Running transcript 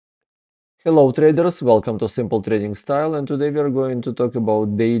Hello traders, welcome to Simple Trading Style, and today we are going to talk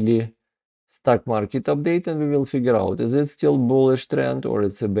about daily stock market update, and we will figure out is it still bullish trend or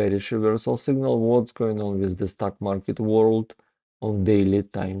it's a bearish reversal signal. What's going on with the stock market world on daily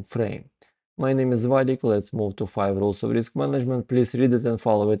time frame. My name is Vadik. Let's move to 5 rules of risk management. Please read it and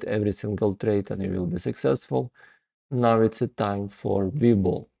follow it every single trade and you will be successful. Now it's a time for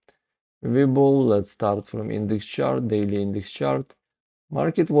VBull. VBull, let's start from index chart, daily index chart.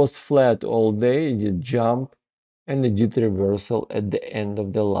 Market was flat all day, it did jump and it did reversal at the end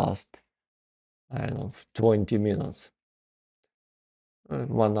of the last, I don't know, 20 minutes.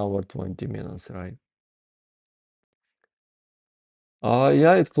 1 hour, 20 minutes, right?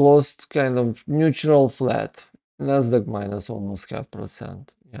 Yeah, it closed kind of neutral flat. Nasdaq minus almost half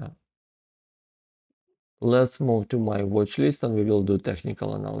percent. Yeah. Let's move to my watch list and we will do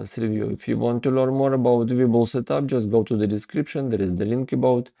technical analysis review. If you want to learn more about VBull setup, just go to the description. There is the link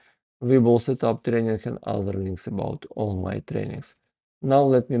about VBull setup training and other links about all my trainings. Now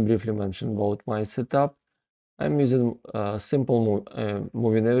let me briefly mention about my setup. I'm using simple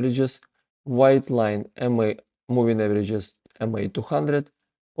moving averages, white line MA moving averages MA 200,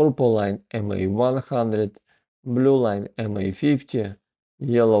 purple line MA 100, blue line MA 50,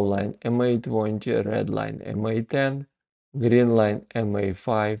 yellow line MA 20, red line MA 10, green line MA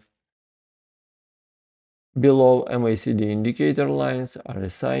 5. Below MACD indicator lines,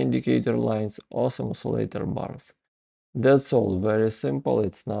 RSI indicator lines, awesome oscillator bars. That's all very simple.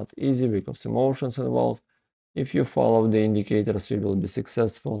 It's not easy because emotions involved. If you follow the indicators, you will be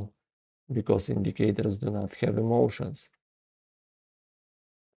successful because indicators do not have emotions.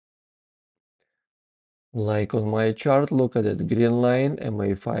 Like on my chart, look at it. Green line,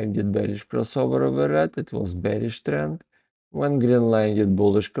 MA5 did bearish crossover over red, it was bearish trend. When green line did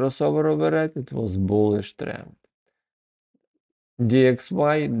bullish crossover over red, it was bullish trend.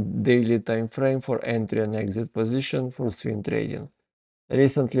 DXY, daily time frame for entry and exit position for swing trading.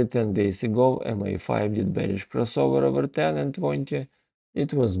 Recently, 10 days ago, MA5 did bearish crossover over 10 and 20.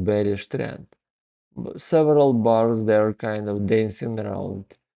 It was bearish trend. Several bars there kind of dancing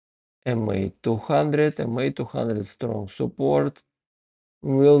around MA200. MA200 strong support.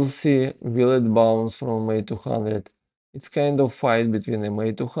 We'll see, will it bounce from MA200? It's kind of fight between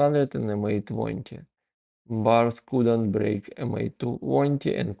MA200 and MA20. Bars couldn't break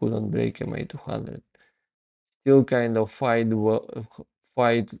MA220 and couldn't break MA200. Still kind of fight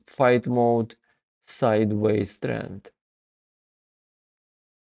mode, sideways trend.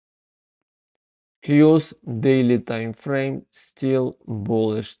 Q's daily time frame, still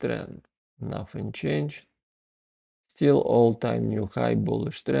bullish trend. Nothing changed. Still all-time new high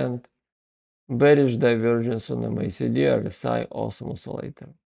bullish trend. Bearish divergence on MACD, RSI, awesome oscillator.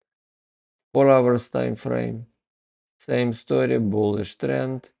 4 hours time frame. Same story, bullish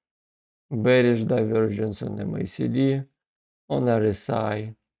trend. Bearish divergence on MACD, on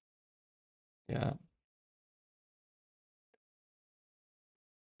RSI. Yeah.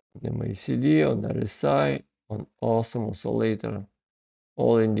 On MACD, on RSI, on awesome oscillator.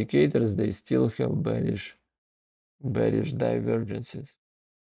 All indicators, they still have bearish divergences.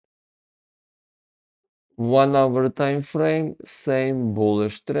 1 hour time frame, same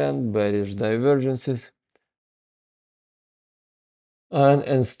bullish trend, bearish divergences,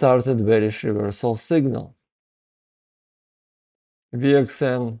 and started bearish reversal signal.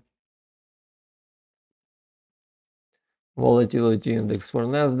 VXN volatility index for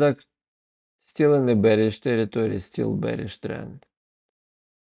Nasdaq, still in the bearish territory, still bearish trend.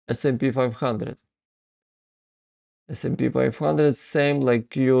 S&P 500. S&P 500, same like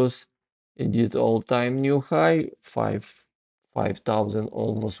Q's, it did all-time new high, 5,000,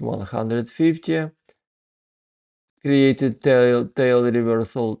 almost 150. Created tail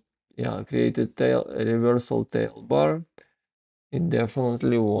reversal, yeah, created reversal tail bar. It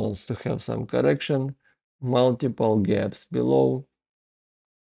definitely wants to have some correction. Multiple gaps below.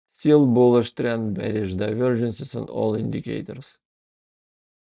 Still bullish trend, bearish divergences on all indicators.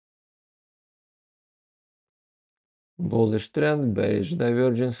 Bullish trend, bearish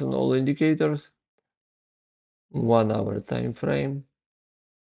divergence on all indicators. 1 hour time frame.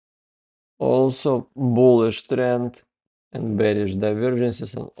 Also bullish trend and bearish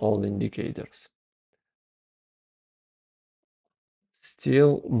divergences on all indicators.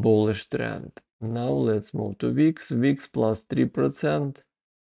 Still bullish trend. Now let's move to VIX. VIX plus 3%.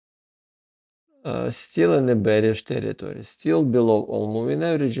 Still in the bearish territory. Still below all moving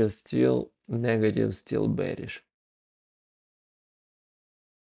averages. Still negative, still bearish.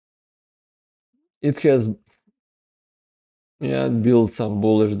 It has built some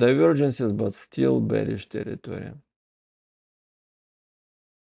bullish divergences, but still bearish territory.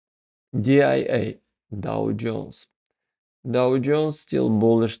 DIA, Dow Jones. Dow Jones still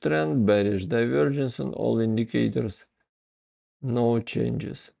bullish trend, bearish divergence on all indicators, no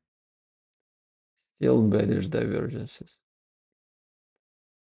changes. Still bearish divergences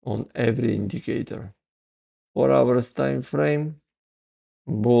on every indicator. 4 hours time frame,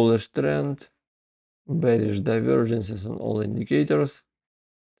 bullish trend, bearish divergences on all indicators.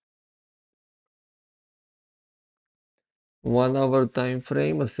 1 hour time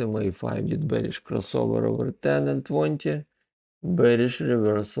frame, SMA5 did bearish crossover over 10 and 20, bearish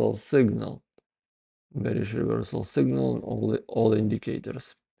reversal signal. Bearish reversal signal on all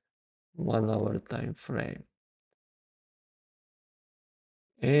indicators. 1 hour time frame.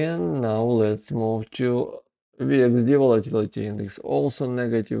 And now let's move to VXD volatility index, also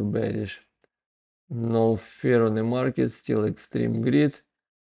negative bearish. No fear on the market, still extreme greed.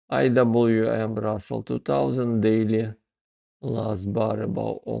 IWM Russell 2000 daily, last bar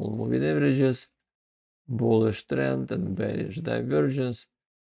above all moving averages, bullish trend and bearish divergence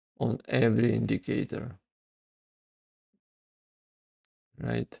on every indicator.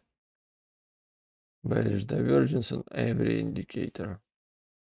 Right? Bearish divergence on every indicator.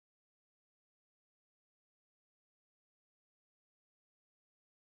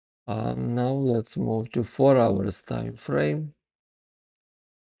 Now let's move to 4 hours time frame.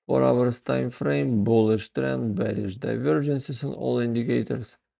 4 hours time frame, bullish trend, bearish divergences on all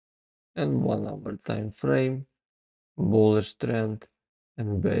indicators, and 1 hour time frame, bullish trend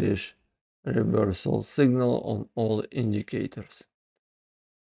and bearish reversal signal on all indicators.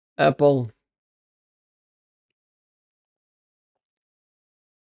 Apple.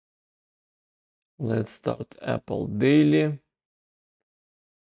 Let's start Apple daily.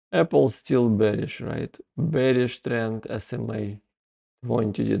 Apple still bearish, right? Bearish trend, SMA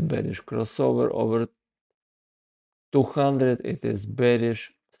 20 did bearish crossover over 200. It is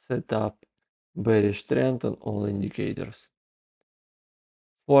bearish setup, bearish trend on all indicators.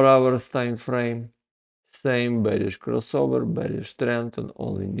 4 hours time frame, same bearish crossover, bearish trend on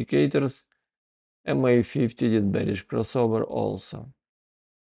all indicators. MA50 did bearish crossover also.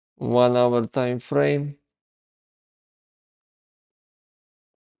 1 hour time frame.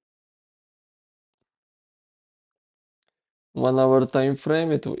 1 hour time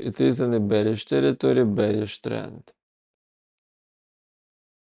frame, it is in a bearish territory, bearish trend.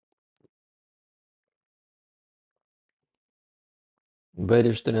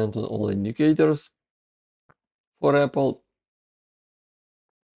 Bearish trend on all indicators for Apple.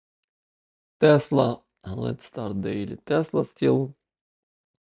 Tesla, let's start daily. Tesla still,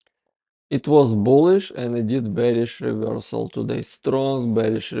 it was bullish and it did bearish reversal today. Strong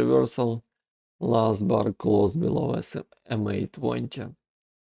bearish reversal. Last bar closed below MA20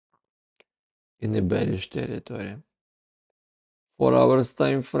 in a bearish territory. 4 hours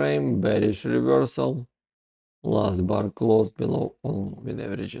time frame, bearish reversal. Last bar closed below all moving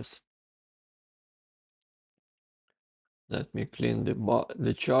averages. Let me clean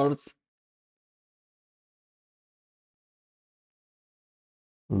the charts.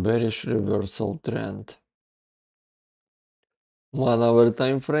 Bearish reversal trend. 1 hour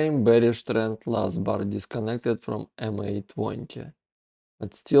time frame, bearish trend, last bar disconnected from MA20.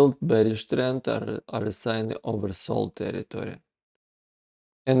 But still bearish trend are a sign of oversold territory.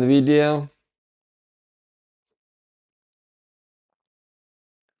 Nvidia.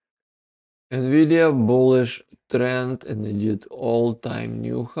 Nvidia bullish trend and it did all-time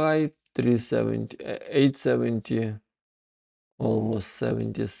new high 370, 870, almost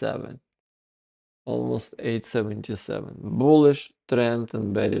 77, almost 877. Bullish trend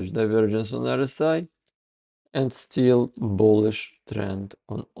and bearish divergence on RSI, and still bullish trend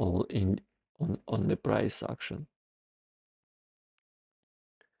on all on the price action.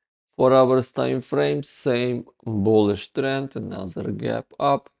 4 hours time frame, same bullish trend, another gap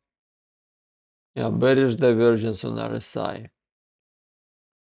up. Yeah, bearish divergence on RSI.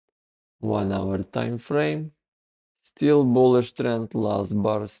 1 hour time frame, still bullish trend, last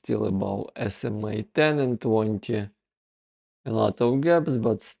bar still above SMA 10 and 20. A lot of gaps,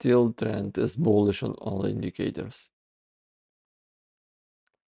 but still trend is bullish on all indicators.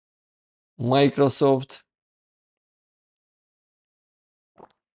 Microsoft.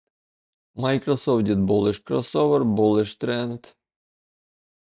 Microsoft did bullish crossover, bullish trend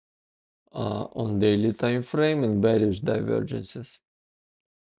on daily time frame and bearish divergences.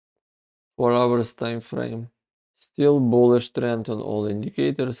 4 hours time frame, still bullish trend on all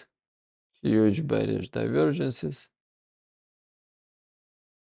indicators, huge bearish divergences.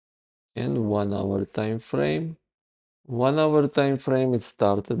 And 1 hour time frame. 1 hour time frame, it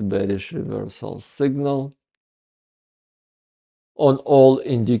started bearish reversal signal. on all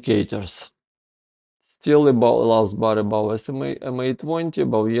indicators. Still above last bar above SMA, MA20,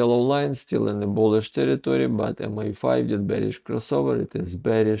 above yellow line, still in the bullish territory, but MA5 did bearish crossover, it is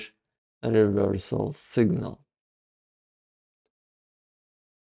bearish reversal signal.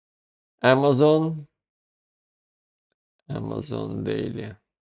 Amazon daily.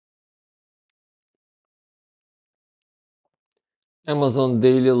 Amazon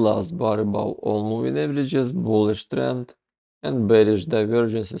daily last bar above all moving averages, bullish trend, and bearish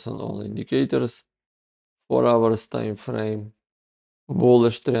divergences on all indicators. 4 hours time frame,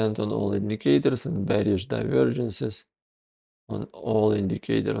 bullish trend on all indicators and bearish divergences on all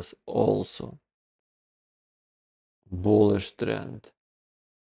indicators also. Bullish trend.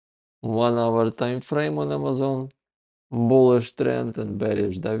 1 hour time frame on Amazon, bullish trend and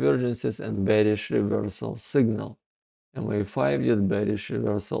bearish divergences and bearish reversal signal. MA5 did bearish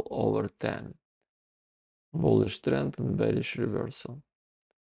reversal over 10. Bullish trend and bearish reversal.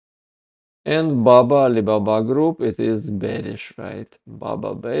 And Alibaba Group, it is bearish, right?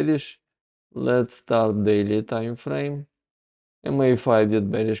 Baba bearish. Let's start daily time frame. MA5 did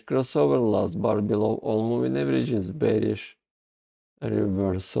bearish crossover, last bar below all moving averages, bearish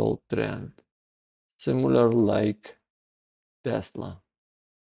reversal trend. Similar like Tesla.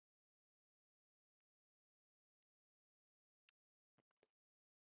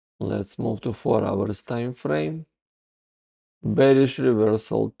 Let's move to 4 hours time frame. Bearish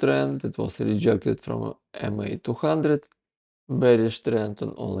reversal trend, it was rejected from MA200. Bearish trend on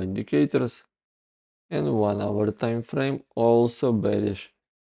all indicators. And 1 hour time frame also bearish.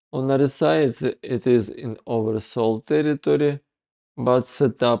 On the other side, it is in oversold territory, but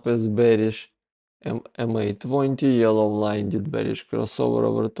setup is bearish. MA20 yellow line did bearish crossover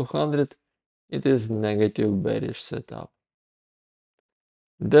over 200. It is negative bearish setup.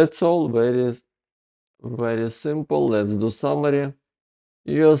 That's all, very simple. Let's do summary.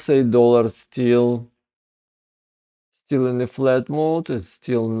 USA dollar still in the flat mode. It's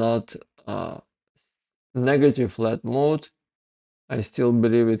still not negative flat mode. I still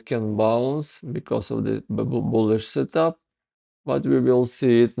believe it can bounce because of the bullish setup, but we will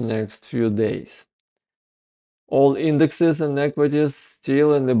see it next few days. All indexes and equities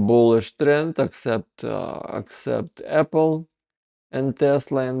still in the bullish trend, except Apple and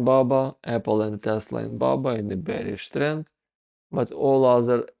Tesla and Baba. Apple and Tesla and Baba in the bearish trend, but all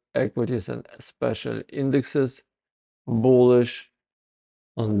other equities and special indexes bullish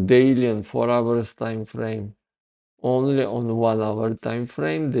on daily and 4 hours time frame. Only on 1 hour time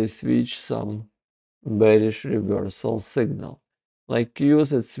frame they switch some bearish reversal signal. Like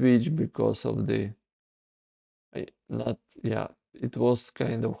Qs it switched because of the it was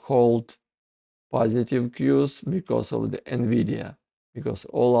kind of hold positive Qs because of the Nvidia, because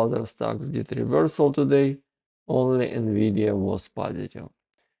all other stocks did reversal today, only Nvidia was positive.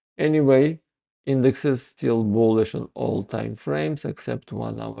 Anyway, indexes still bullish on all time frames except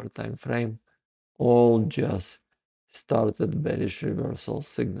 1 hour time frame, all just started bearish reversal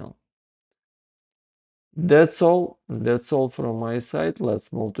signal. That's all from my side.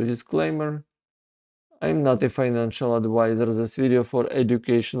 Let's move to disclaimer. I'm not a financial advisor. This video for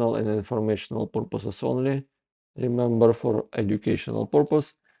educational and informational purposes only. Remember, for educational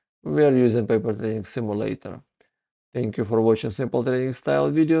purpose, we are using paper trading simulator. Thank you for watching simple trading style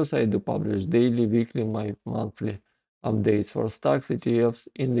videos. I do publish daily, weekly, monthly updates for stocks, ETFs,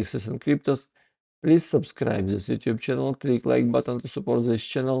 indexes and cryptos. Please subscribe this YouTube channel, click like button to support this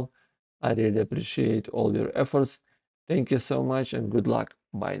channel. I really appreciate all your efforts. Thank you so much and good luck.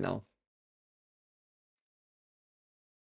 Bye now.